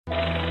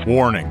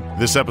Warning,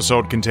 this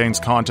episode contains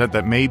content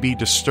that may be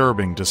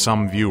disturbing to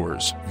some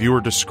viewers.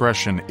 Viewer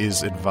discretion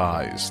is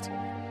advised.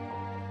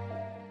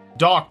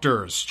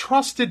 Doctors,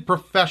 trusted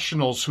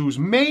professionals whose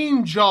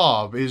main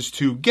job is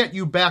to get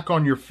you back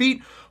on your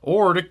feet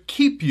or to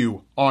keep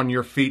you on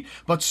your feet,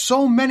 but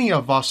so many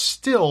of us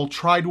still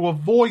try to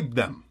avoid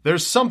them.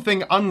 There's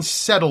something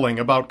unsettling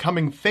about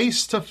coming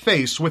face to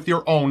face with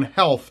your own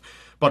health,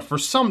 but for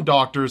some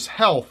doctors,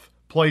 health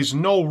plays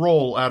no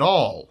role at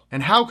all.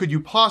 And how could you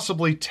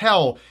possibly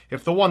tell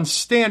if the one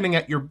standing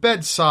at your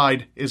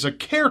bedside is a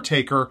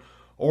caretaker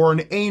or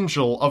an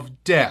angel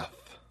of death?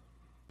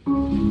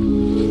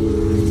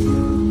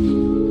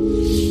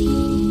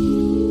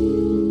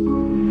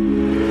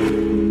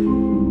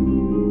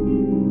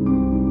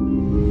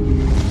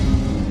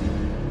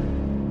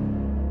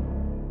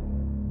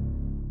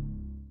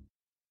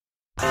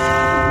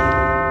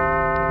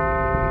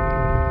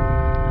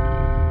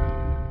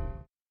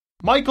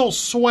 Michael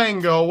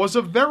Swango was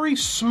a very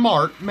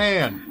smart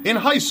man. In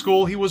high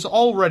school, he was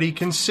already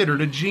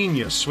considered a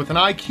genius, with an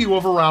IQ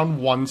of around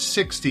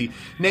 160.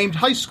 Named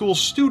High School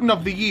Student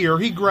of the Year,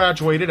 he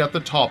graduated at the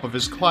top of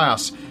his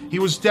class. He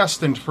was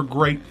destined for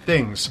great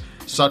things,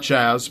 such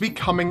as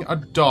becoming a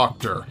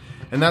doctor,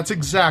 and that's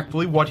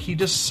exactly what he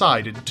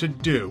decided to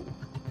do.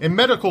 In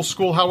medical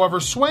school, however,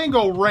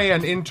 Swango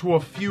ran into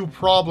a few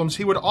problems.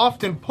 He would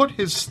often put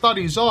his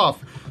studies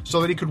off so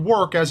that he could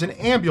work as an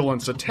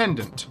ambulance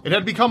attendant. It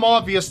had become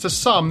obvious to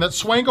some that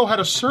Swango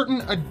had a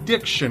certain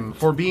addiction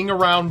for being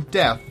around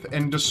death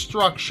and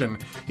destruction.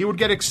 He would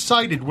get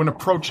excited when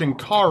approaching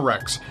car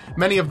wrecks.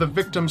 Many of the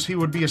victims he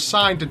would be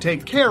assigned to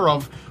take care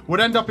of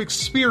would end up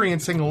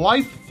experiencing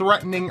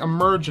life-threatening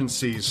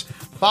emergencies.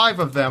 5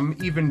 of them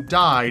even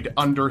died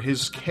under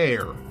his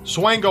care.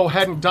 Swango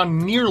hadn't done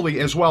nearly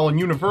as well in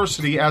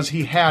university as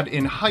he had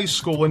in high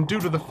school, and due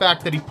to the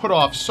fact that he put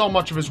off so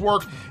much of his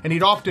work and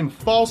he'd often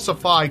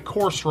falsify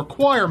course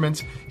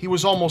requirements, he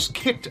was almost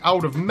kicked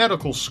out of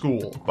medical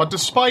school. But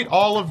despite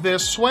all of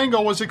this,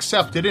 Swango was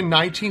accepted in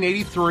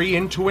 1983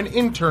 into an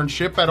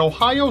internship at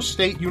Ohio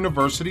State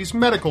University's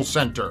Medical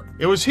Center.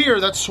 It was here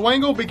that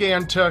Swango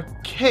began to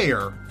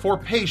care for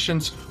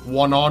patients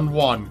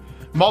one-on-one.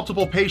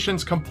 Multiple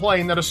patients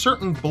complained that a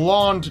certain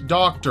blonde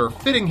doctor,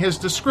 fitting his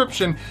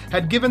description,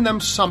 had given them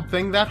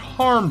something that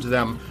harmed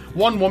them.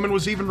 One woman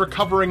was even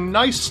recovering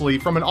nicely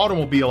from an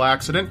automobile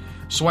accident.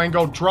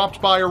 Swango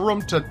dropped by a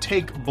room to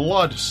take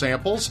blood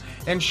samples,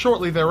 and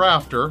shortly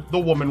thereafter, the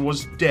woman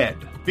was dead.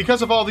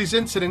 Because of all these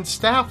incidents,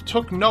 staff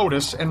took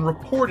notice and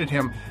reported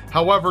him.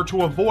 However,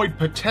 to avoid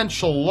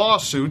potential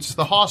lawsuits,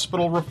 the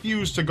hospital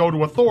refused to go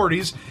to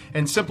authorities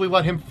and simply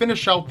let him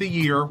finish out the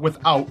year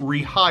without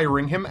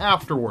rehiring him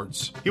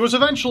afterwards. He was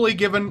eventually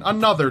given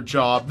another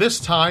job, this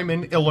time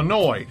in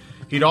Illinois.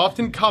 He'd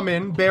often come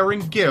in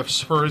bearing gifts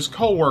for his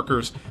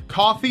coworkers,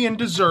 coffee and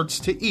desserts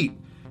to eat,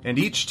 and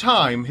each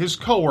time his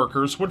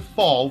coworkers would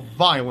fall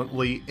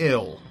violently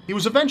ill. He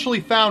was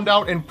eventually found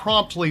out and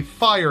promptly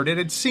fired. It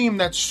had seemed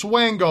that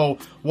Swango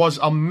was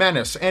a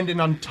menace, and an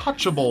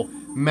untouchable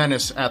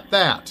menace at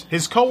that.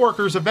 His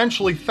coworkers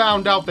eventually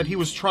found out that he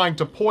was trying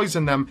to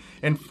poison them,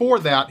 and for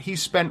that he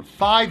spent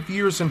 5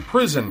 years in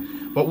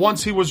prison. But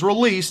once he was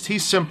released, he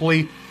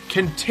simply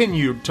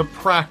continued to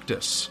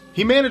practice.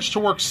 He managed to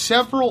work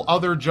several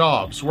other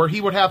jobs where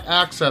he would have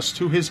access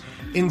to his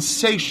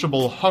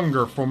insatiable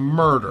hunger for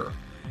murder.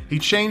 He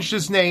changed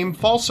his name,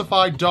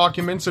 falsified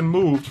documents, and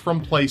moved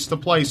from place to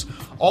place,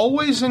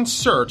 always in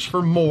search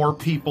for more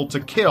people to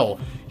kill.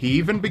 He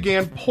even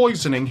began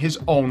poisoning his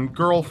own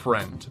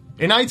girlfriend.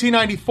 In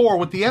 1994,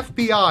 with the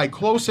FBI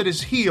close at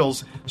his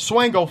heels,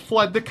 Swango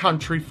fled the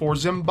country for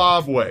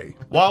Zimbabwe.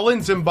 While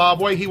in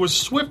Zimbabwe, he was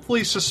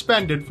swiftly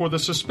suspended for the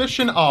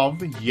suspicion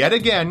of, yet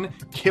again,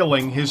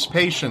 killing his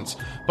patients.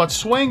 But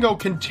Swango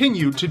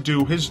continued to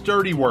do his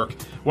dirty work,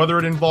 whether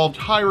it involved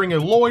hiring a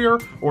lawyer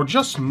or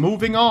just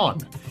moving on.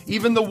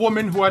 Even the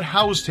woman who had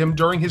housed him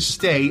during his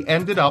stay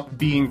ended up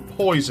being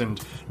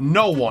poisoned.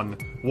 No one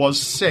was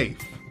safe.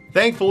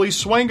 Thankfully,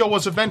 Swango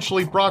was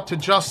eventually brought to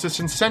justice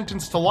and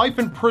sentenced to life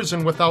in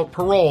prison without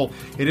parole.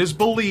 It is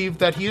believed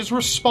that he is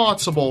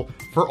responsible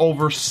for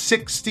over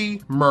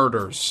 60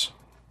 murders.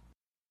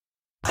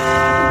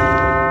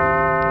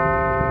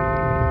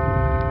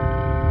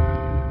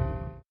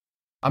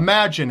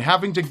 Imagine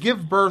having to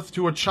give birth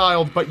to a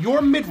child, but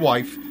your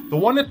midwife, the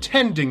one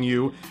attending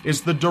you,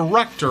 is the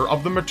director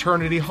of the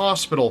maternity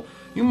hospital.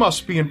 You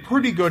must be in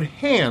pretty good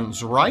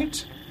hands,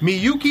 right?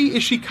 Miyuki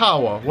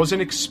Ishikawa was an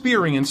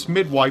experienced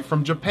midwife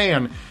from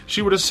Japan.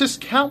 She would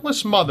assist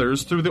countless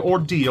mothers through the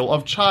ordeal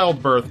of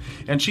childbirth,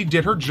 and she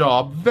did her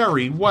job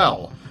very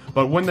well.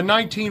 But when the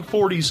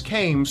 1940s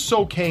came,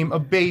 so came a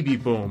baby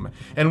boom.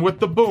 And with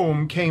the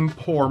boom came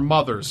poor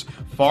mothers,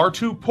 far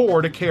too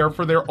poor to care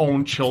for their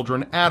own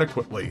children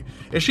adequately.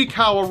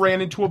 Ishikawa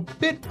ran into a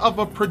bit of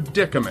a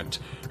predicament.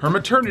 Her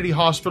maternity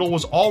hospital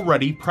was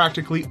already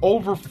practically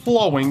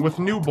overflowing with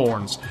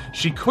newborns.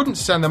 She couldn't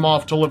send them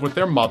off to live with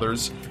their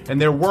mothers,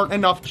 and there weren't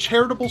enough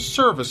charitable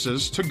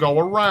services to go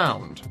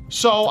around.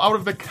 So, out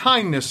of the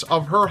kindness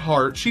of her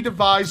heart, she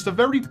devised a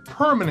very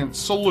permanent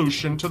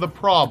solution to the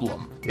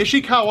problem.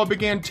 Ishikawa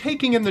began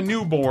taking in the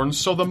newborns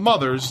so the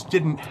mothers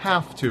didn't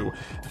have to.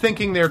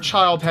 Thinking their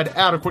child had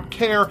adequate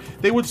care,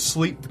 they would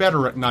sleep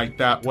better at night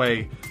that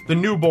way. The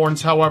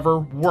newborns, however,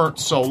 weren't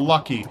so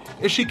lucky.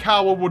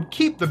 Ishikawa would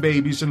keep the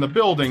babies in the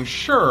building,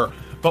 sure,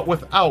 but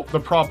without the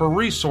proper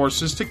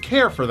resources to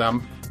care for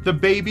them, the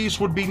babies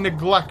would be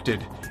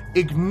neglected,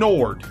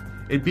 ignored.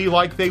 It'd be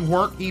like they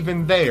weren't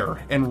even there,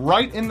 and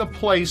right in the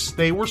place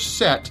they were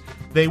set,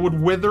 they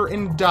would wither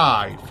and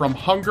die from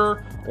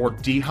hunger or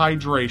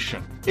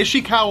dehydration.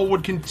 Ishikawa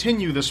would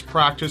continue this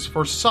practice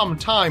for some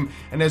time,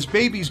 and as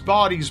babies'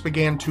 bodies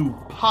began to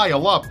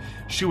pile up,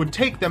 she would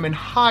take them and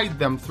hide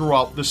them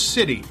throughout the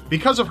city.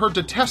 Because of her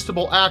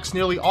detestable acts,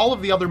 nearly all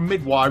of the other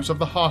midwives of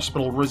the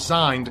hospital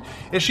resigned.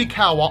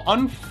 Ishikawa,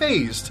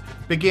 unfazed,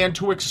 began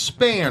to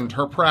expand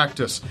her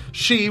practice.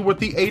 She, with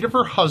the aid of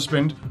her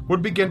husband,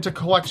 would begin to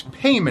collect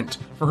payment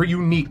for her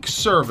unique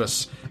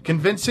service,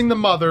 convincing the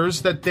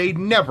mothers that they'd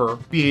never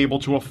be able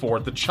to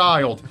afford the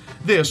child.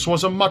 This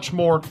was a much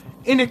more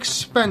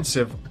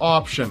inexpensive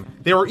option.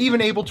 They were even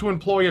able to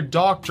employ a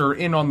doctor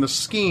in on the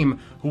scheme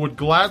who would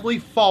gladly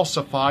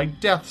falsify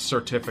death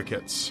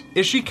certificates.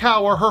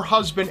 Ishikawa, her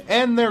husband,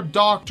 and their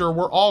doctor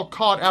were all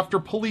caught after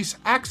police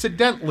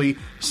accidentally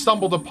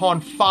stumbled upon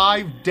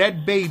 5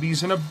 dead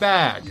babies in a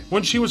bag.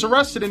 When she was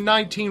arrested in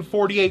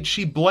 1948,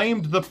 she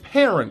blamed the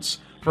parents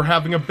for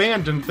having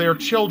abandoned their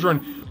children,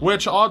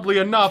 which, oddly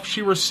enough,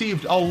 she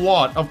received a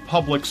lot of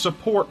public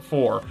support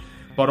for.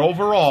 But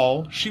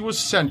overall, she was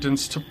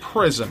sentenced to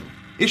prison.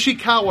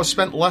 Ishikawa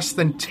spent less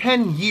than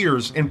 10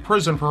 years in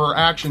prison for her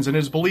actions and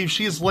is believed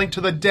she is linked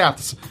to the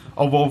deaths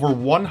of over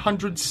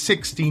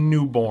 160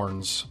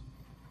 newborns.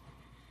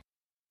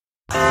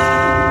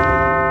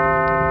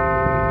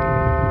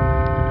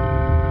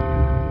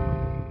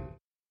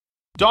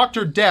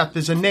 Dr. Death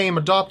is a name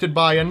adopted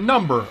by a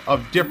number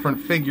of different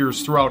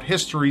figures throughout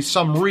history,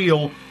 some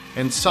real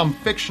and some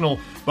fictional,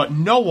 but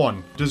no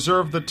one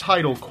deserved the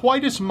title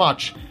quite as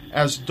much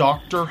as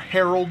Dr.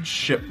 Harold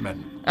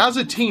Shipman. As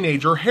a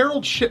teenager,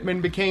 Harold Shipman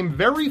became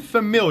very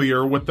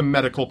familiar with the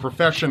medical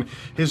profession.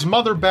 His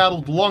mother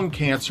battled lung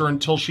cancer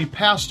until she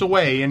passed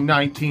away in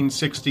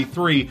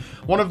 1963.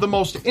 One of the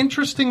most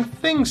interesting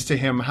things to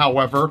him,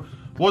 however,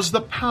 was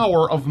the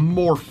power of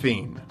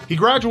morphine. He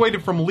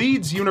graduated from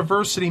Leeds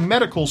University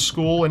Medical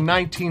School in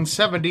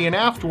 1970 and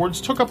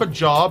afterwards took up a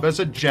job as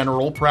a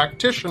general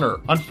practitioner.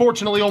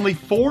 Unfortunately, only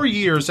 4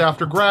 years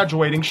after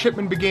graduating,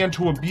 Shipman began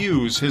to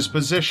abuse his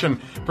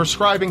position,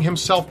 prescribing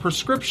himself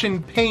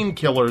prescription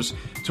painkillers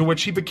to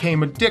which he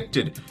became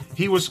addicted.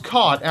 He was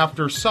caught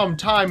after some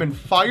time and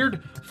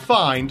fired,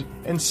 fined,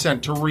 and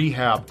sent to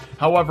rehab.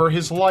 However,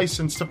 his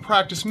license to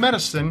practice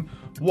medicine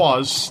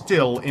was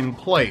still in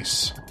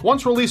place.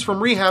 Once released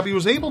from rehab, he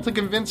was able to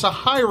convince a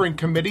hiring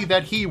committee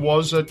that he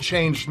was a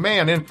changed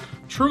man, and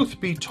truth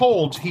be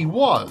told, he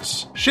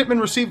was. Shipman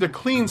received a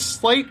clean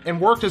slate and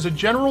worked as a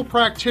general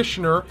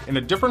practitioner in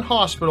a different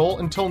hospital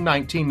until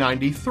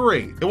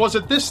 1993. It was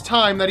at this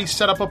time that he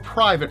set up a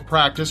private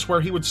practice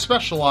where he would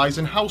specialize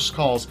in house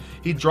calls.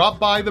 He'd drop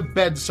by the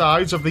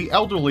bedsides of the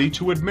elderly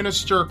to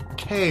administer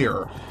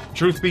care.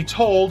 Truth be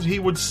told, he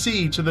would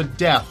see to the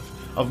death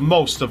of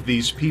most of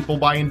these people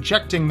by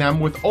injecting them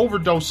with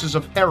overdoses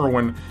of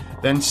heroin,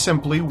 then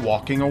simply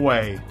walking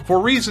away.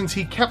 For reasons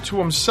he kept to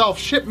himself,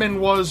 Shipman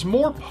was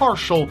more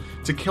partial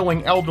to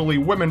killing elderly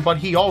women, but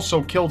he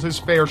also killed his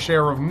fair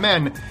share of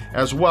men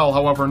as well,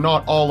 however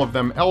not all of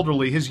them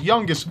elderly. His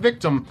youngest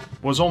victim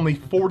was only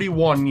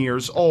 41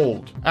 years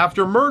old.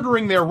 After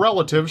murdering their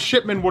relatives,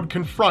 Shipman would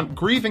confront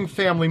grieving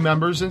family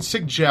members and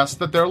suggest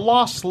that their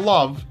lost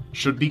love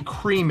should be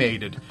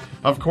cremated.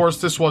 Of course,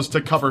 this was to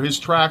cover his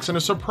tracks, and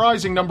a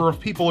surprising number of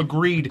people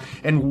agreed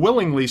and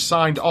willingly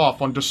signed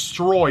off on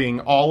destroying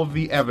all of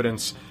the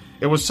evidence.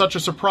 It was such a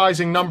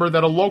surprising number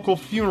that a local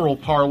funeral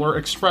parlor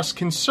expressed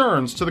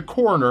concerns to the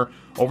coroner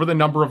over the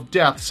number of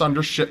deaths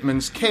under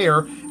Shipman's care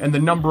and the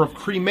number of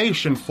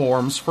cremation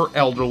forms for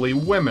elderly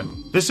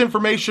women. This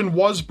information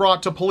was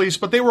brought to police,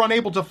 but they were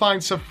unable to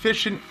find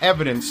sufficient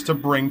evidence to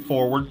bring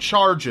forward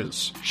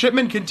charges.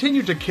 Shipman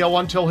continued to kill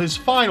until his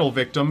final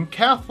victim,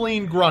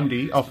 Kathleen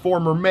Grundy, a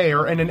former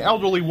mayor and an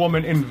elderly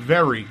woman in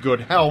very good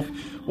health,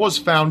 was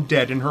found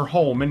dead in her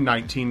home in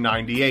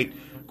 1998.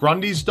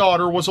 Grundy's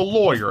daughter was a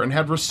lawyer and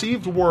had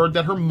received word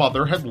that her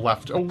mother had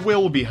left a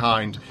will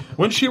behind.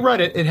 When she read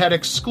it, it had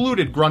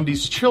excluded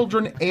Grundy's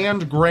children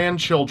and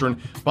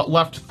grandchildren, but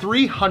left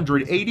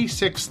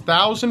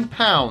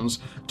 £386,000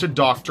 to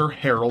Dr.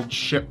 Harold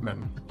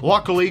Shipman.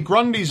 Luckily,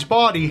 Grundy's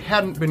body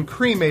hadn't been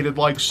cremated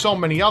like so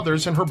many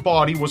others, and her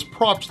body was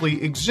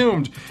promptly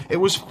exhumed. It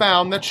was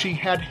found that she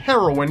had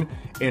heroin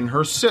in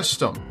her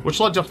system, which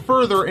led to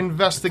further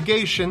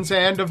investigations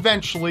and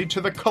eventually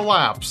to the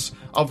collapse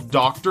of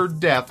Dr.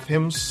 Death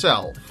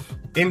himself.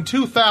 In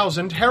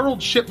 2000,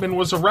 Harold Shipman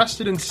was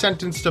arrested and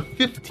sentenced to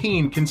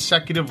 15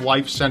 consecutive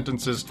life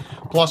sentences,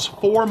 plus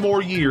 4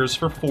 more years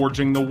for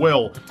forging the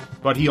will.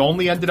 But he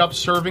only ended up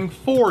serving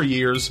 4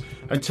 years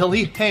until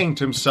he hanged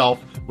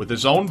himself with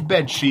his own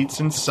bedsheets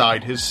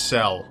inside his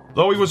cell.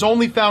 Though he was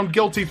only found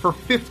guilty for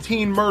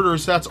 15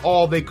 murders, that's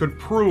all they could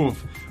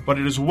prove. But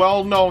it is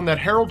well known that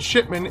Harold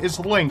Shipman is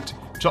linked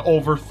to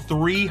over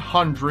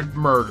 300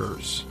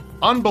 murders.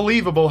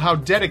 Unbelievable how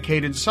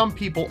dedicated some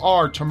people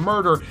are to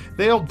murder.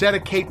 They'll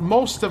dedicate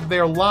most of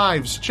their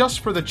lives just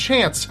for the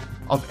chance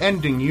of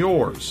ending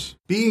yours.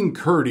 Being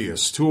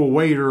courteous to a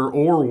waiter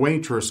or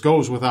waitress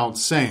goes without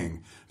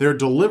saying. They're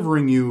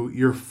delivering you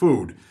your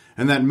food,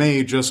 and that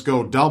may just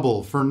go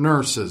double for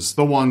nurses,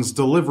 the ones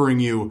delivering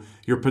you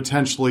your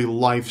potentially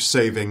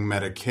life-saving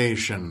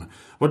medication.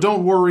 But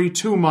don't worry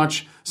too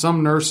much.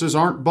 Some nurses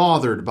aren't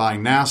bothered by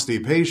nasty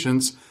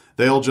patients.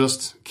 They'll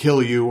just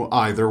kill you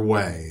either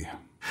way.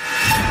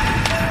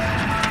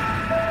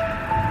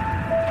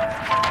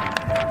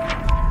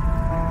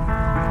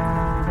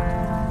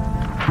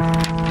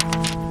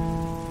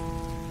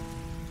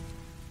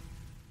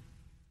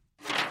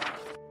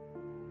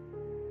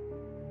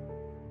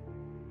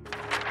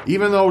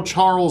 Even though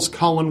Charles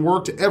Cullen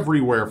worked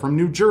everywhere from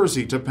New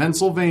Jersey to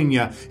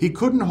Pennsylvania, he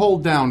couldn't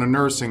hold down a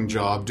nursing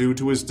job due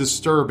to his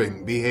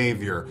disturbing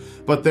behavior.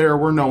 But there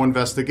were no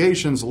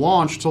investigations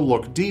launched to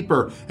look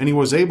deeper, and he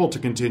was able to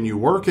continue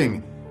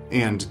working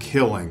and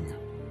killing.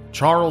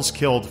 Charles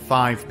killed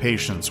 5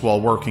 patients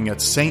while working at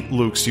St.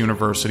 Luke's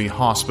University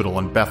Hospital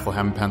in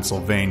Bethlehem,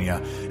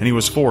 Pennsylvania, and he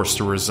was forced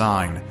to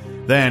resign.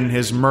 Then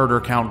his murder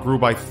count grew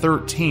by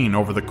 13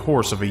 over the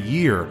course of a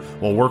year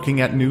while working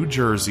at New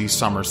Jersey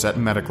Somerset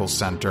Medical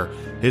Center.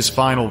 His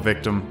final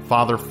victim,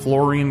 Father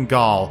Florian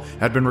Gall,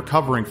 had been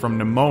recovering from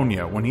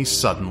pneumonia when he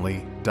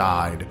suddenly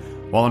died.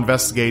 While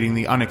investigating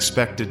the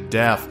unexpected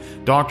death,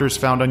 doctors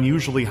found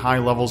unusually high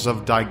levels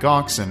of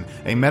digoxin,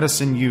 a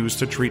medicine used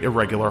to treat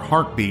irregular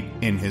heartbeat,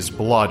 in his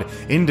blood,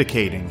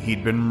 indicating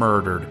he'd been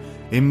murdered.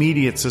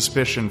 Immediate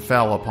suspicion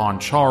fell upon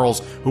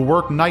Charles, who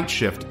worked night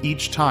shift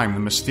each time the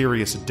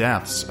mysterious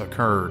deaths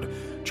occurred.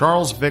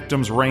 Charles'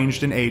 victims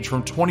ranged in age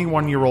from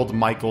 21-year-old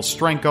Michael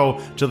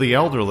Strenko to the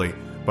elderly,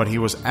 but he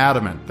was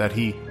adamant that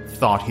he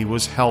thought he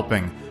was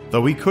helping,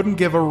 though he couldn't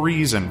give a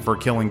reason for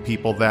killing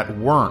people that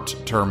weren't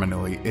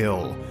terminally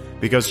ill.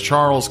 Because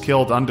Charles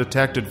killed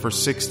undetected for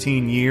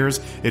 16 years,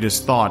 it is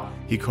thought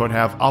he could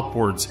have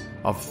upwards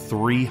of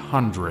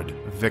 300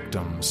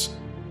 victims.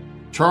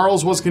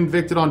 Charles was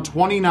convicted on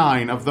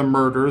 29 of the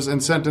murders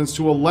and sentenced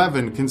to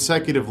 11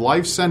 consecutive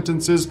life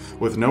sentences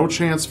with no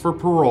chance for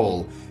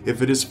parole.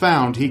 If it is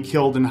found he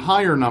killed in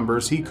higher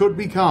numbers, he could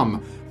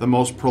become the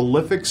most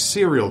prolific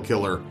serial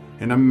killer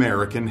in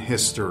American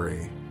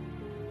history.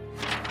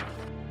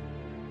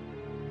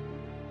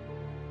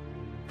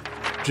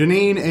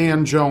 Janine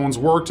Ann Jones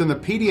worked in the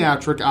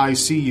pediatric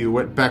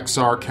ICU at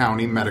Bexar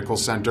County Medical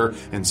Center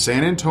in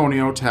San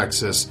Antonio,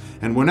 Texas,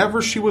 and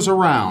whenever she was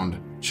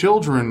around,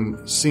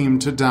 children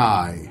seemed to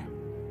die.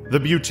 The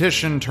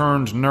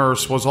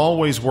beautician-turned-nurse was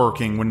always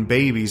working when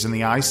babies in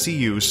the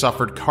ICU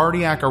suffered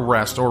cardiac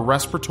arrest or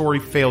respiratory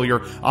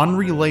failure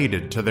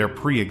unrelated to their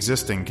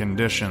pre-existing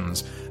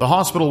conditions. The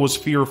hospital was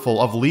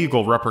fearful of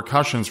legal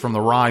repercussions from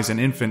the rise in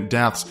infant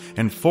deaths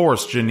and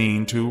forced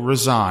Janine to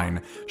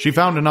resign. She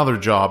found another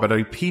job at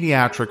a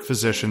pediatric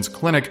physician's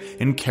clinic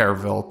in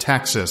Kerrville,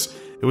 Texas.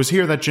 It was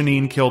here that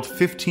Janine killed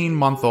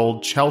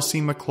 15-month-old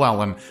Chelsea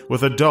McClellan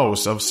with a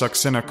dose of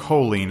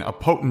succinylcholine, a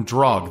potent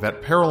drug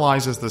that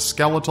paralyzes the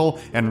skeletal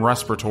and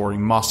respiratory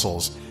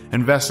muscles.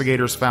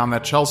 Investigators found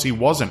that Chelsea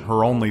wasn't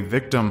her only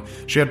victim.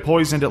 She had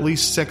poisoned at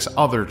least 6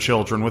 other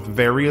children with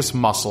various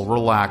muscle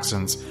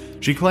relaxants.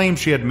 She claimed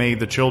she had made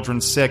the children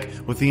sick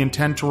with the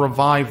intent to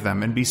revive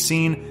them and be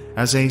seen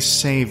as a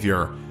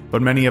savior,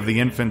 but many of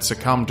the infants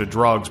succumbed to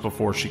drugs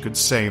before she could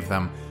save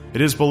them. It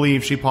is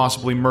believed she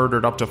possibly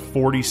murdered up to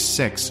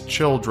 46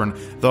 children,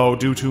 though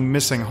due to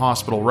missing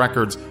hospital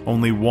records,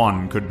 only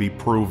 1 could be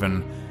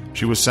proven.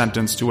 She was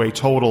sentenced to a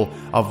total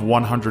of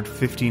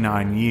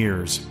 159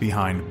 years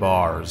behind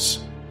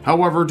bars.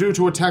 However, due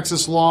to a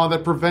Texas law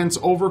that prevents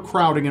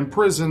overcrowding in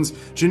prisons,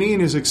 Janine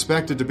is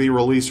expected to be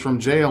released from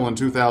jail in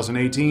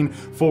 2018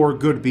 for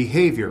good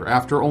behavior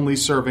after only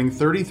serving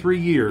 33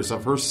 years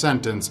of her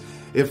sentence.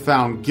 If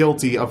found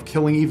guilty of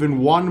killing even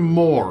 1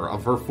 more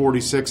of her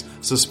 46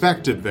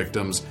 suspected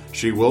victims,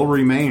 she will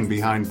remain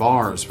behind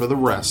bars for the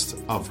rest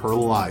of her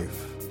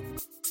life.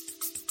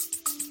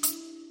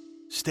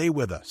 Stay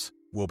with us.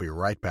 We'll be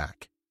right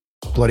back.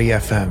 Bloody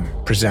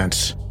FM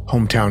presents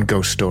Hometown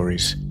Ghost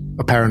Stories,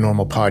 a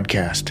paranormal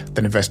podcast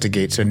that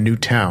investigates a new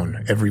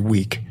town every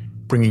week,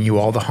 bringing you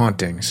all the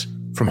hauntings,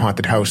 from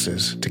haunted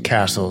houses to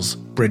castles,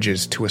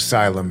 bridges to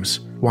asylums,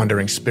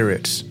 wandering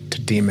spirits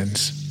to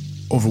demons.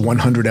 Over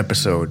 100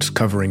 episodes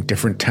covering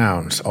different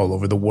towns all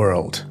over the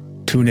world.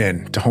 Tune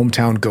in to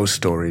Hometown Ghost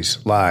Stories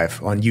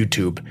live on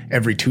YouTube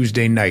every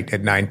Tuesday night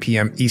at 9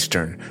 p.m.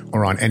 Eastern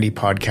or on any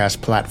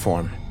podcast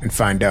platform and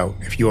find out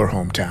if your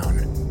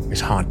hometown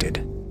is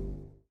haunted.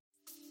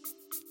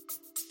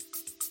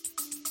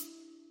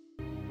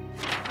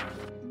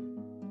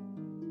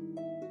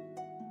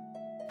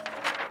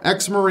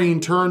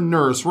 Ex-Marine turned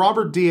nurse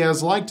Robert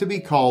Diaz liked to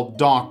be called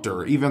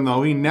Doctor, even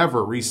though he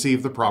never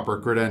received the proper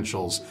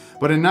credentials.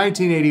 But in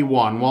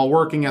 1981, while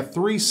working at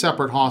 3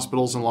 separate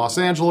hospitals in Los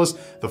Angeles,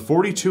 the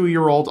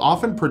 42-year-old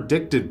often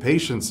predicted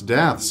patients'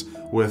 deaths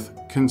with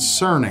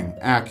concerning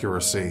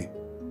accuracy.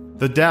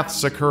 The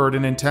deaths occurred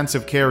in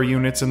intensive care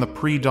units in the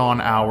pre-dawn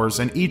hours,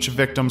 and each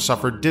victim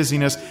suffered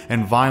dizziness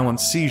and violent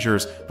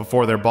seizures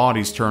before their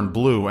bodies turned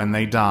blue and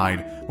they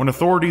died. When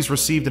authorities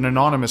received an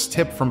anonymous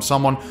tip from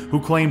someone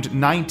who claimed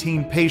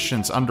 19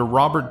 patients under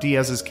Robert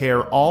Diaz's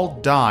care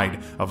all died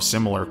of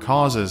similar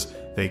causes,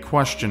 they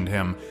questioned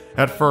him.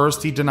 At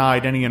first, he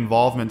denied any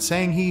involvement,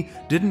 saying he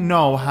didn't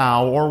know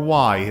how or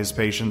why his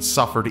patients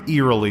suffered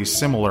eerily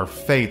similar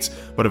fates,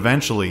 but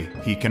eventually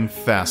he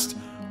confessed.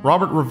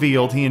 Robert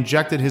revealed he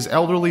injected his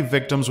elderly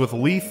victims with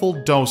lethal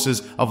doses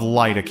of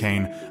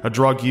lidocaine, a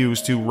drug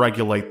used to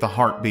regulate the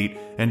heartbeat,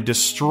 and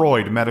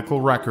destroyed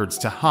medical records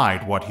to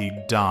hide what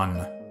he'd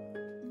done.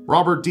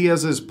 Robert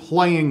Diaz's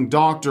playing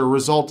doctor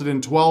resulted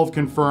in 12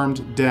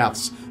 confirmed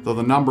deaths, though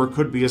the number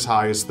could be as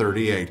high as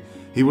 38.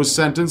 He was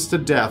sentenced to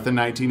death in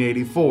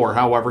 1984,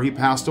 however, he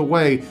passed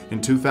away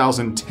in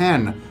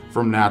 2010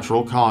 from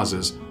natural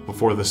causes,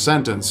 before the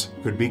sentence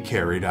could be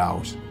carried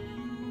out.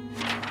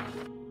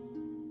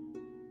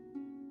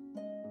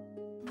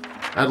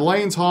 At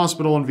Lane's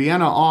Hospital in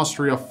Vienna,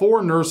 Austria,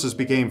 4 nurses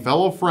became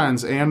fellow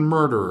friends and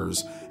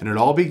murderers, and it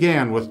all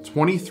began with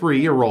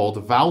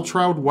 23-year-old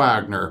Waltraud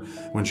Wagner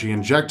when she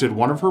injected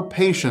one of her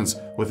patients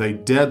with a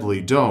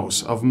deadly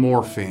dose of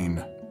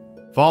morphine.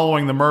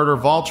 Following the murder,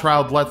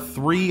 Waltraud let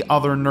 3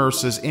 other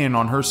nurses in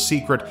on her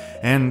secret,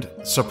 and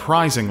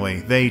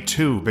surprisingly, they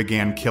too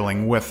began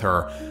killing with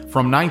her.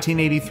 From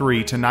 1983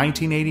 to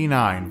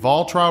 1989,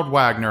 Waltraud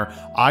Wagner,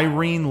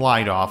 Irene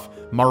Leidoff,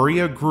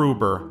 Maria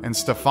Gruber, and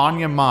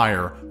Stefania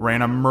Meyer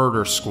ran a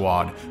murder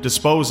squad,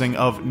 disposing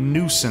of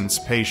nuisance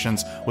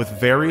patients with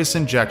various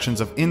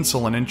injections of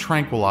insulin and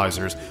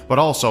tranquilizers, but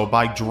also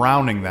by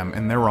drowning them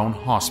in their own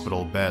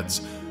hospital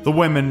beds. The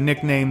women,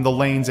 nicknamed the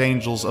Lane's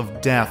Angels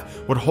of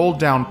Death, would hold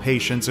down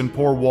patients and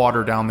pour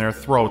water down their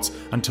throats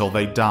until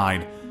they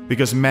died.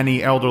 Because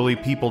many elderly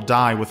people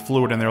die with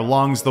fluid in their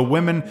lungs, the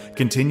women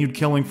continued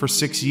killing for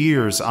 6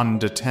 years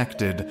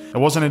undetected. It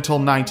wasn't until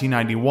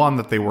 1991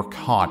 that they were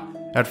caught.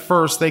 At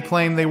first, they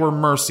claimed they were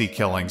mercy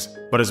killings,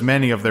 but as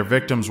many of their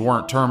victims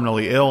weren't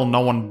terminally ill, no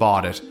one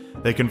bought it.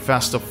 They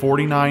confessed to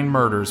 49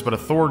 murders, but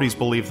authorities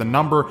believe the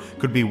number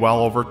could be well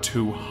over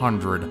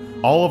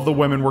 200. All of the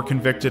women were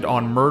convicted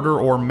on murder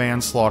or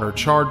manslaughter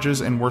charges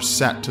and were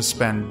set to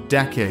spend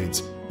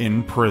decades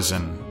in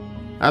prison.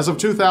 As of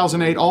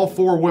 2008, all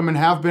 4 women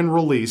have been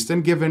released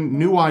and given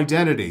new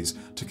identities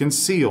to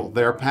conceal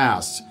their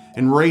pasts,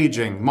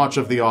 enraging much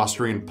of the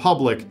Austrian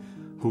public,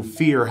 who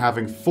fear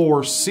having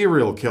 4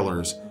 serial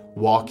killers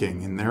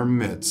walking in their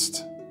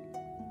midst.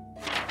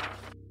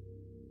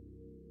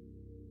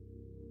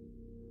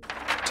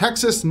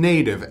 Texas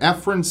native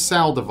Efren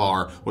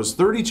Saldivar was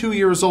 32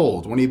 years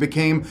old when he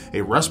became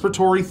a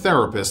respiratory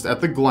therapist at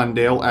the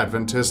Glendale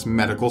Adventist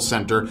Medical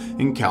Center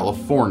in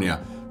California.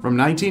 From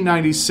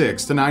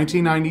 1996 to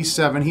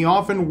 1997, he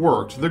often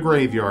worked the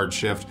graveyard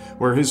shift,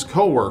 where his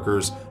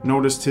co-workers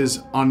noticed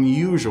his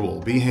unusual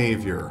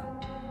behavior.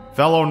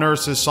 Fellow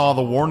nurses saw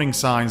the warning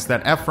signs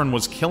that Efren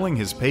was killing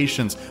his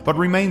patients, but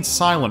remained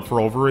silent for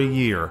over a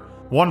year.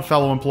 One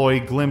fellow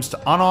employee glimpsed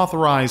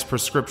unauthorized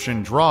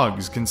prescription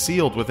drugs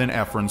concealed within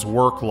Efren's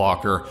work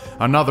locker.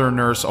 Another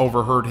nurse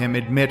overheard him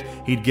admit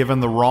he'd given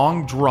the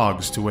wrong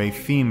drugs to a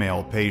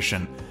female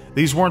patient.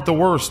 These weren't the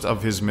worst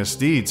of his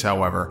misdeeds,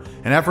 however,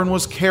 and Efren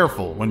was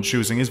careful when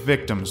choosing his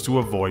victims to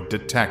avoid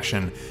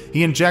detection.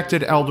 He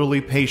injected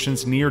elderly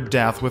patients near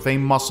death with a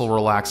muscle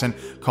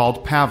relaxant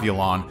called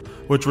Pavulon,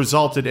 which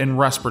resulted in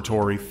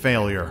respiratory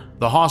failure.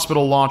 The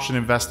hospital launched an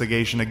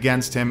investigation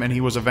against him, and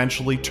he was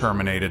eventually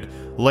terminated.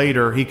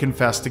 Later, he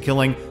confessed to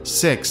killing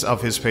 6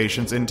 of his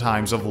patients in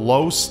times of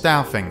low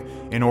staffing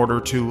in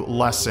order to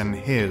lessen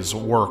his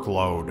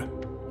workload.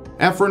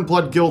 Efren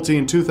pled guilty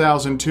in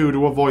 2002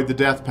 to avoid the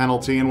death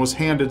penalty and was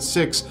handed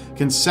 6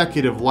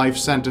 consecutive life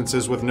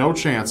sentences with no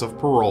chance of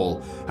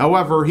parole.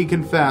 However, he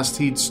confessed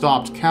he'd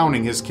stopped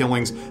counting his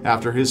killings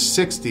after his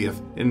 60th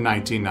in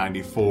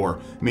 1994,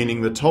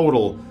 meaning the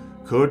total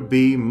could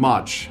be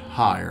much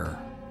higher.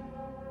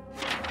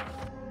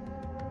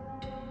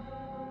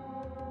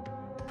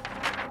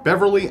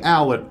 Beverly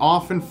Allett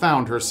often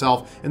found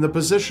herself in the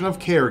position of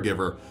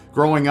caregiver.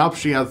 Growing up,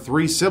 she had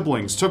 3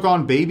 siblings, took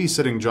on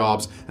babysitting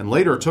jobs, and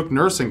later took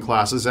nursing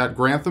classes at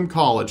Grantham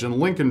College in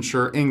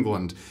Lincolnshire,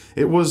 England.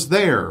 It was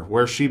there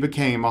where she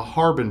became a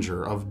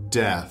harbinger of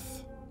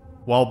death.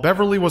 While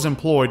Beverly was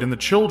employed in the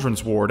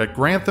children's ward at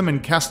Grantham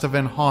and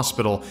Kesteven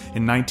Hospital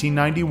in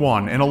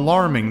 1991, an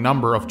alarming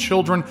number of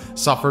children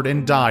suffered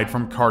and died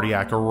from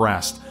cardiac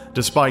arrest,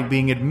 despite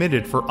being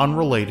admitted for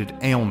unrelated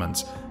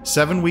ailments.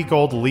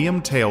 7-week-old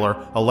Liam Taylor,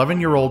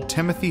 11-year-old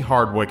Timothy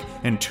Hardwick,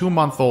 and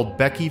 2-month-old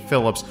Becky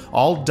Phillips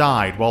all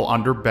died while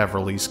under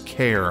Beverly's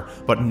care,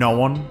 but no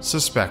one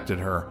suspected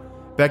her.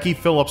 Becky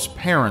Phillips'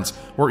 parents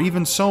were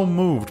even so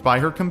moved by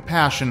her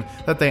compassion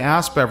that they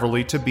asked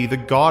Beverly to be the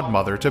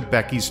godmother to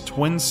Becky's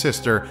twin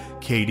sister,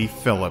 Katie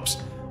Phillips.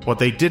 What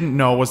they didn't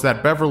know was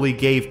that Beverly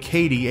gave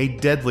Katie a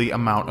deadly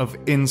amount of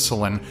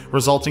insulin,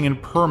 resulting in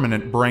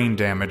permanent brain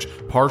damage,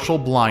 partial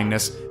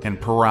blindness, and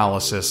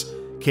paralysis.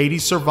 Katie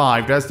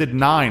survived, as did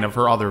 9 of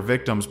her other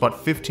victims,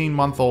 but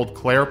 15-month-old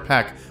Claire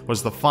Peck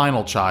was the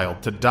final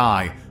child to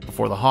die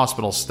before the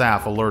hospital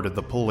staff alerted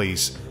the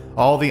police.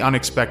 All the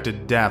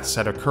unexpected deaths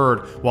had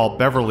occurred while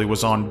Beverly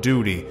was on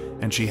duty,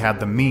 and she had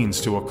the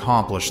means to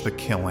accomplish the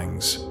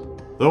killings.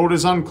 Though it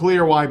is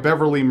unclear why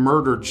Beverly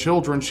murdered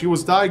children, she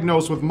was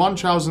diagnosed with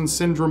Munchausen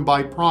syndrome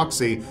by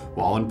proxy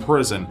while in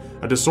prison,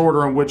 a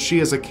disorder in which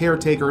she as a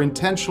caretaker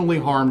intentionally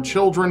harmed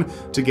children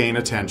to gain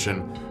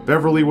attention.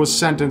 Beverly was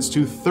sentenced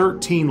to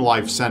 13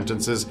 life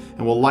sentences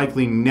and will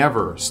likely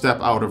never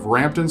step out of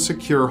Rampton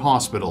Secure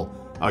Hospital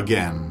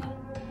again.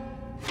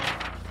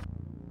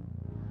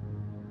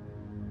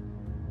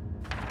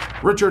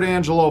 Richard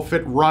Angelo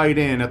fit right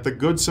in at the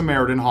Good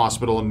Samaritan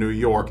Hospital in New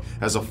York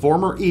as a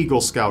former Eagle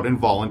Scout and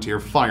volunteer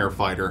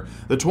firefighter.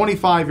 The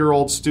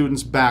 25-year-old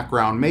student's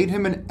background made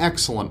him an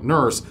excellent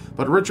nurse,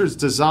 but Richard's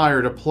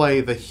desire to play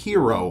the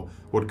hero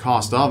would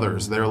cost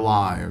others their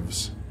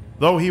lives.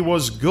 Though he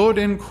was good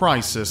in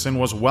crisis and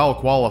was well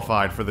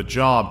qualified for the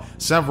job,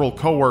 several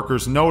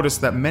coworkers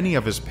noticed that many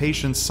of his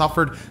patients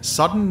suffered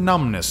sudden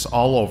numbness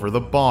all over the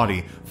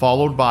body,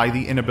 followed by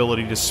the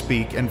inability to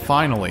speak, and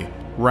finally,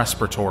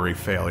 respiratory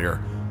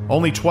failure.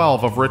 Only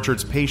 12 of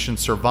Richard's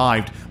patients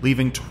survived,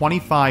 leaving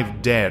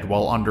 25 dead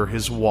while under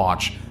his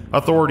watch.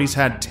 Authorities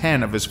had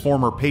 10 of his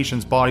former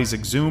patients' bodies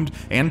exhumed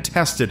and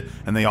tested,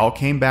 and they all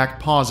came back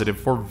positive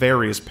for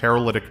various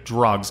paralytic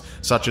drugs,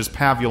 such as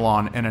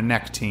Pavulon and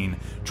Anectine,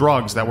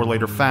 drugs that were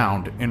later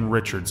found in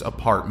Richard's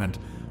apartment.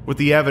 With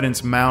the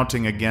evidence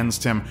mounting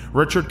against him,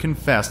 Richard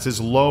confessed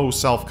his low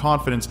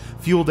self-confidence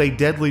fueled a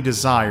deadly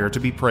desire to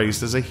be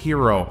praised as a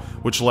hero,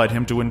 which led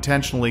him to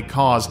intentionally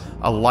cause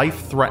a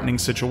life-threatening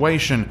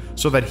situation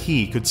so that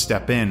he could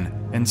step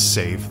in and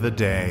save the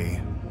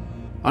day.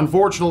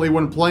 Unfortunately,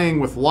 when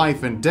playing with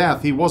life and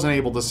death, he wasn't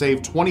able to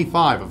save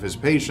 25 of his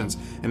patients,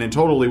 and in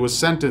total he was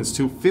sentenced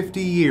to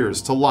 50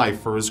 years to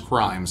life for his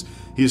crimes.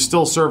 He is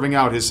still serving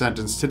out his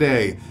sentence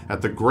today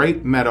at the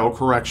Great Meadow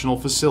Correctional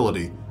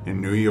Facility in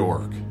New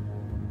York.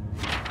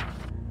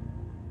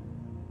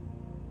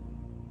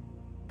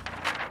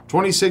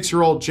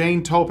 26-year-old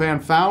Jane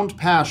Toppan found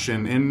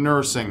passion in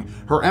nursing.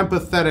 Her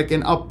empathetic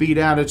and upbeat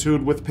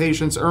attitude with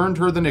patients earned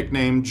her the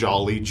nickname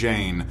Jolly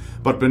Jane.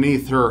 But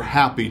beneath her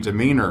happy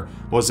demeanor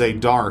was a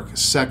dark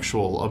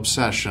sexual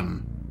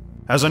obsession.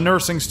 As a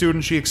nursing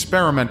student, she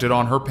experimented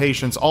on her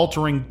patients,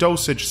 altering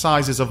dosage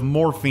sizes of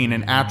morphine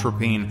and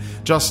atropine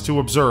just to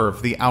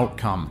observe the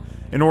outcome.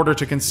 In order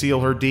to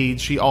conceal her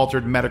deeds, she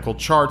altered medical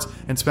charts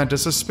and spent a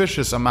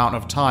suspicious amount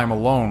of time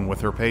alone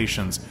with her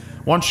patients.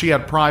 Once she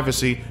had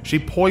privacy, she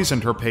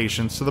poisoned her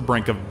patients to the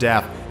brink of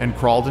death and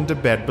crawled into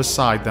bed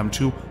beside them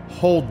to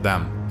hold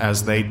them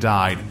as they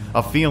died,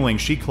 a feeling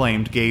she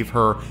claimed gave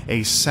her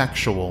a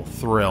sexual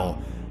thrill.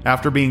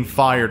 After being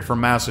fired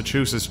from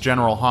Massachusetts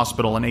General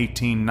Hospital in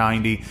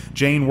 1890,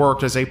 Jane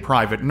worked as a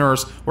private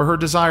nurse, where her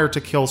desire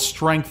to kill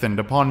strengthened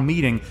upon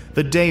meeting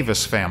the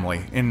Davis family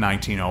in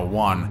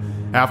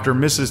 1901. After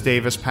Mrs.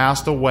 Davis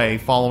passed away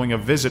following a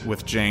visit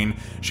with Jane,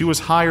 she was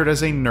hired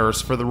as a nurse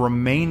for the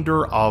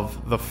remainder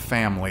of the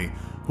family,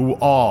 who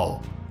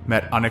all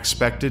met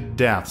unexpected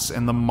deaths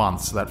in the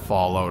months that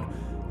followed.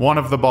 One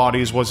of the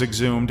bodies was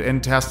exhumed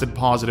and tested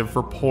positive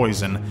for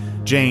poison.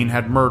 Jane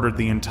had murdered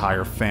the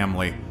entire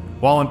family.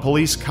 While in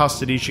police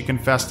custody, she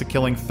confessed to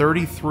killing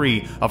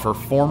 33 of her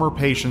former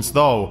patients,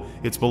 though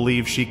it's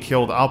believed she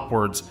killed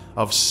upwards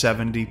of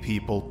 70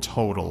 people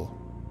total.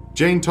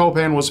 Jane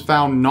Toppan was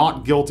found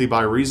not guilty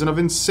by reason of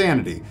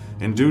insanity,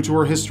 and due to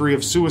her history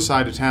of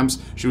suicide attempts,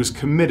 she was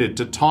committed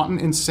to Taunton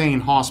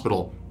Insane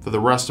Hospital for the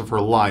rest of her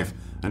life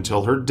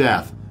until her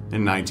death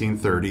in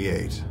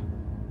 1938.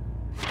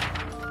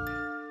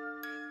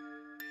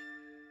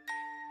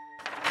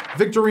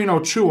 Victorino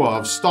Chua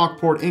of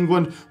Stockport,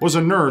 England, was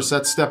a nurse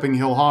at Stepping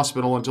Hill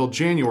Hospital until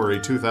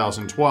January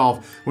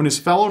 2012, when his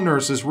fellow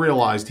nurses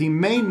realized he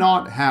may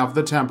not have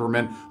the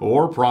temperament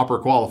or proper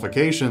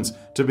qualifications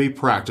to be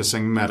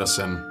practicing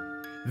medicine.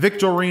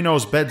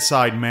 Victorino's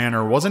bedside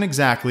manner wasn't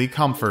exactly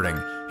comforting.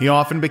 He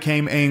often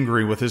became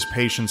angry with his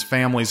patients'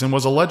 families and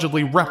was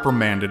allegedly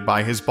reprimanded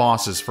by his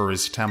bosses for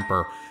his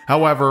temper.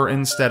 However,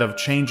 instead of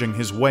changing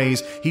his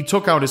ways, he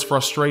took out his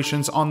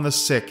frustrations on the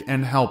sick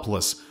and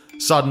helpless.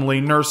 Suddenly,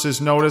 nurses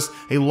noticed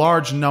a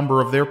large number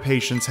of their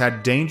patients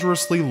had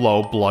dangerously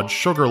low blood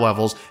sugar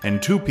levels,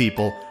 and 2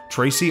 people,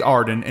 Tracy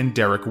Arden and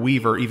Derek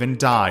Weaver, even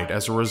died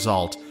as a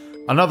result.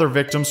 Another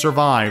victim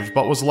survived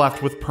but was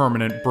left with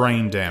permanent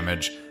brain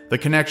damage. The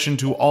connection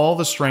to all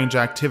the strange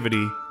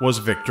activity was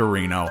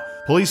Victorino.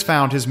 Police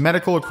found his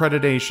medical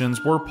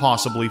accreditations were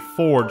possibly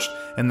forged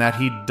and that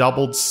he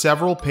doubled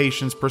several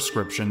patients'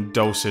 prescription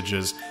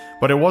dosages.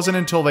 But it wasn't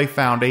until they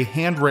found a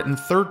handwritten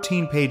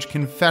 13-page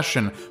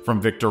confession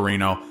from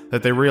Victorino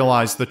that they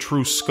realized the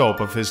true scope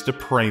of his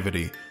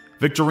depravity.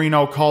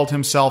 Victorino called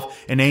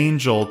himself an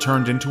angel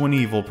turned into an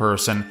evil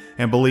person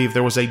and believed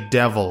there was a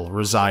devil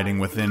residing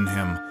within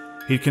him.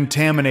 He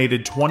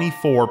contaminated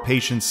 24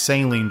 patients'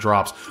 saline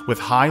drops with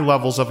high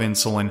levels of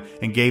insulin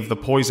and gave the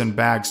poison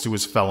bags to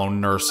his fellow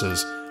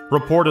nurses.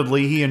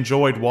 Reportedly, he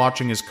enjoyed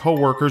watching his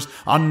coworkers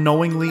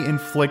unknowingly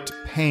inflict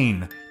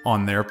pain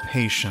on their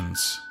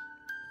patients.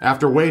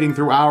 After wading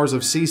through hours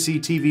of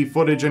CCTV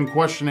footage and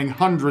questioning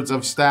hundreds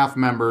of staff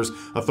members,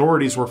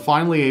 authorities were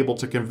finally able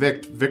to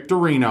convict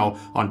Victorino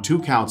on 2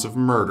 counts of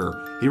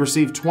murder. He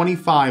received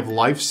 25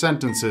 life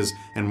sentences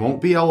and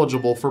won't be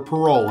eligible for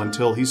parole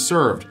until he's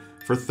served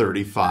for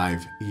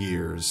 35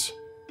 years.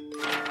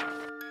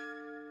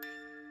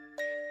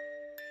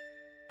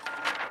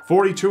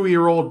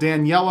 42-year-old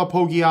Daniela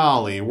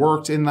Poggiali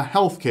worked in the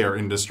healthcare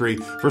industry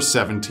for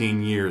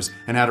 17 years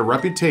and had a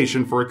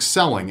reputation for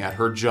excelling at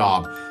her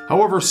job.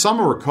 However,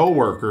 some of her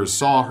co-workers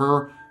saw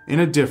her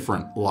in a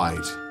different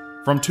light.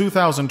 From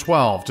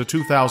 2012 to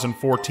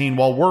 2014,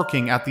 while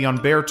working at the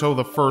Umberto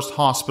I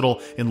Hospital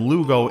in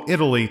Lugo,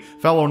 Italy,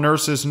 fellow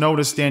nurses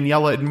noticed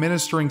Daniela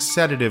administering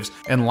sedatives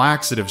and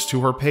laxatives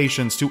to her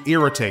patients to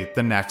irritate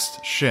the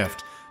next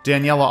shift.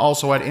 Daniela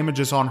also had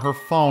images on her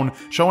phone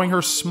showing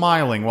her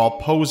smiling while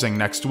posing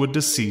next to a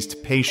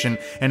deceased patient,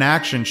 an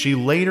action she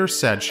later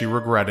said she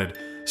regretted.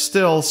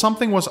 Still,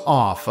 something was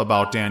off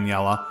about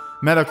Daniela.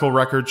 Medical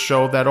records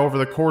show that over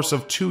the course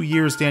of 2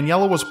 years,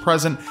 Daniela was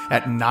present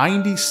at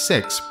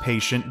 96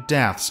 patient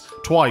deaths,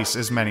 twice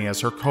as many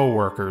as her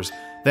co-workers.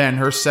 Then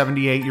her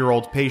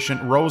 78-year-old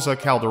patient, Rosa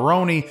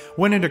Calderoni,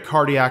 went into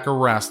cardiac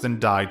arrest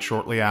and died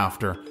shortly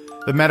after.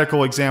 The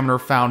medical examiner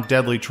found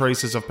deadly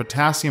traces of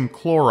potassium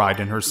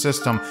chloride in her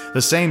system,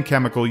 the same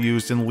chemical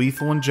used in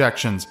lethal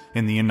injections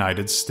in the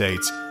United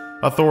States.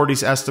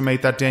 Authorities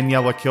estimate that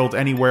Daniela killed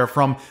anywhere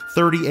from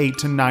 38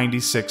 to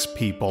 96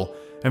 people.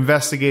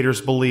 Investigators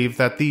believe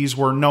that these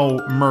were no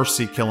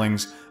mercy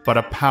killings, but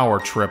a power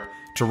trip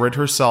to rid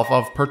herself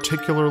of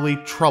particularly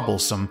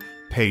troublesome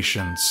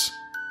patients.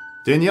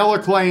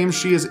 Daniela claims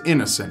she is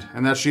innocent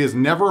and that she has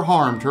never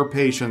harmed her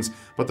patients,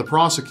 but the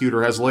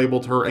prosecutor has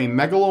labeled her a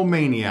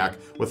megalomaniac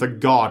with a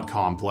god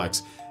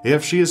complex.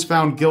 If she is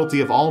found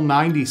guilty of all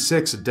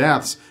 96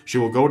 deaths, she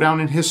will go down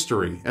in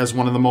history as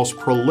one of the most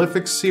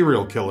prolific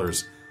serial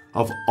killers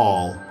of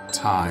all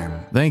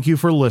time. Thank you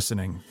for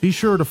listening. Be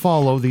sure to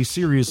follow the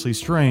Seriously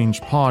Strange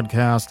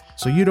podcast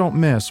so you don't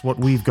miss what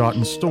we've got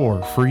in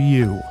store for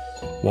you.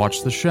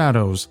 Watch the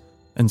shadows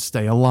and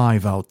stay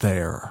alive out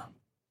there.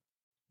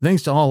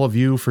 Thanks to all of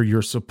you for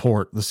your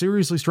support. The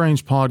Seriously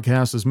Strange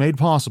podcast is made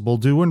possible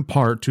due in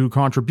part to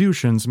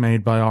contributions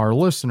made by our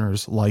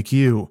listeners like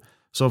you.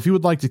 So if you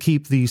would like to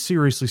keep the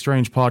Seriously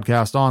Strange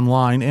podcast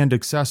online and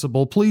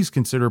accessible, please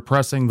consider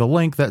pressing the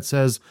link that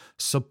says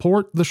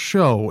Support the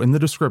Show in the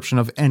description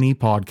of any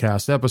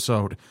podcast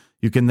episode.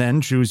 You can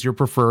then choose your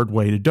preferred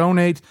way to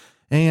donate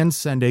and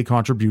send a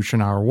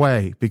contribution our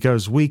way,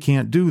 because we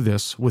can't do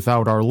this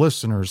without our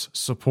listeners'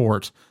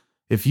 support.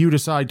 If you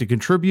decide to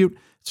contribute,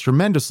 it's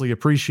tremendously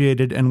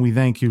appreciated, and we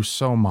thank you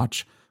so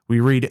much. We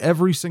read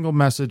every single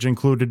message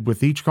included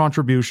with each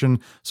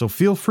contribution, so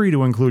feel free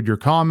to include your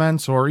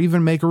comments or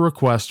even make a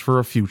request for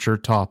a future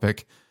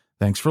topic.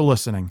 Thanks for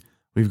listening.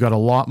 We've got a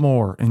lot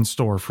more in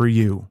store for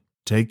you.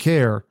 Take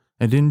care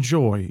and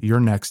enjoy your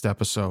next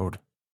episode.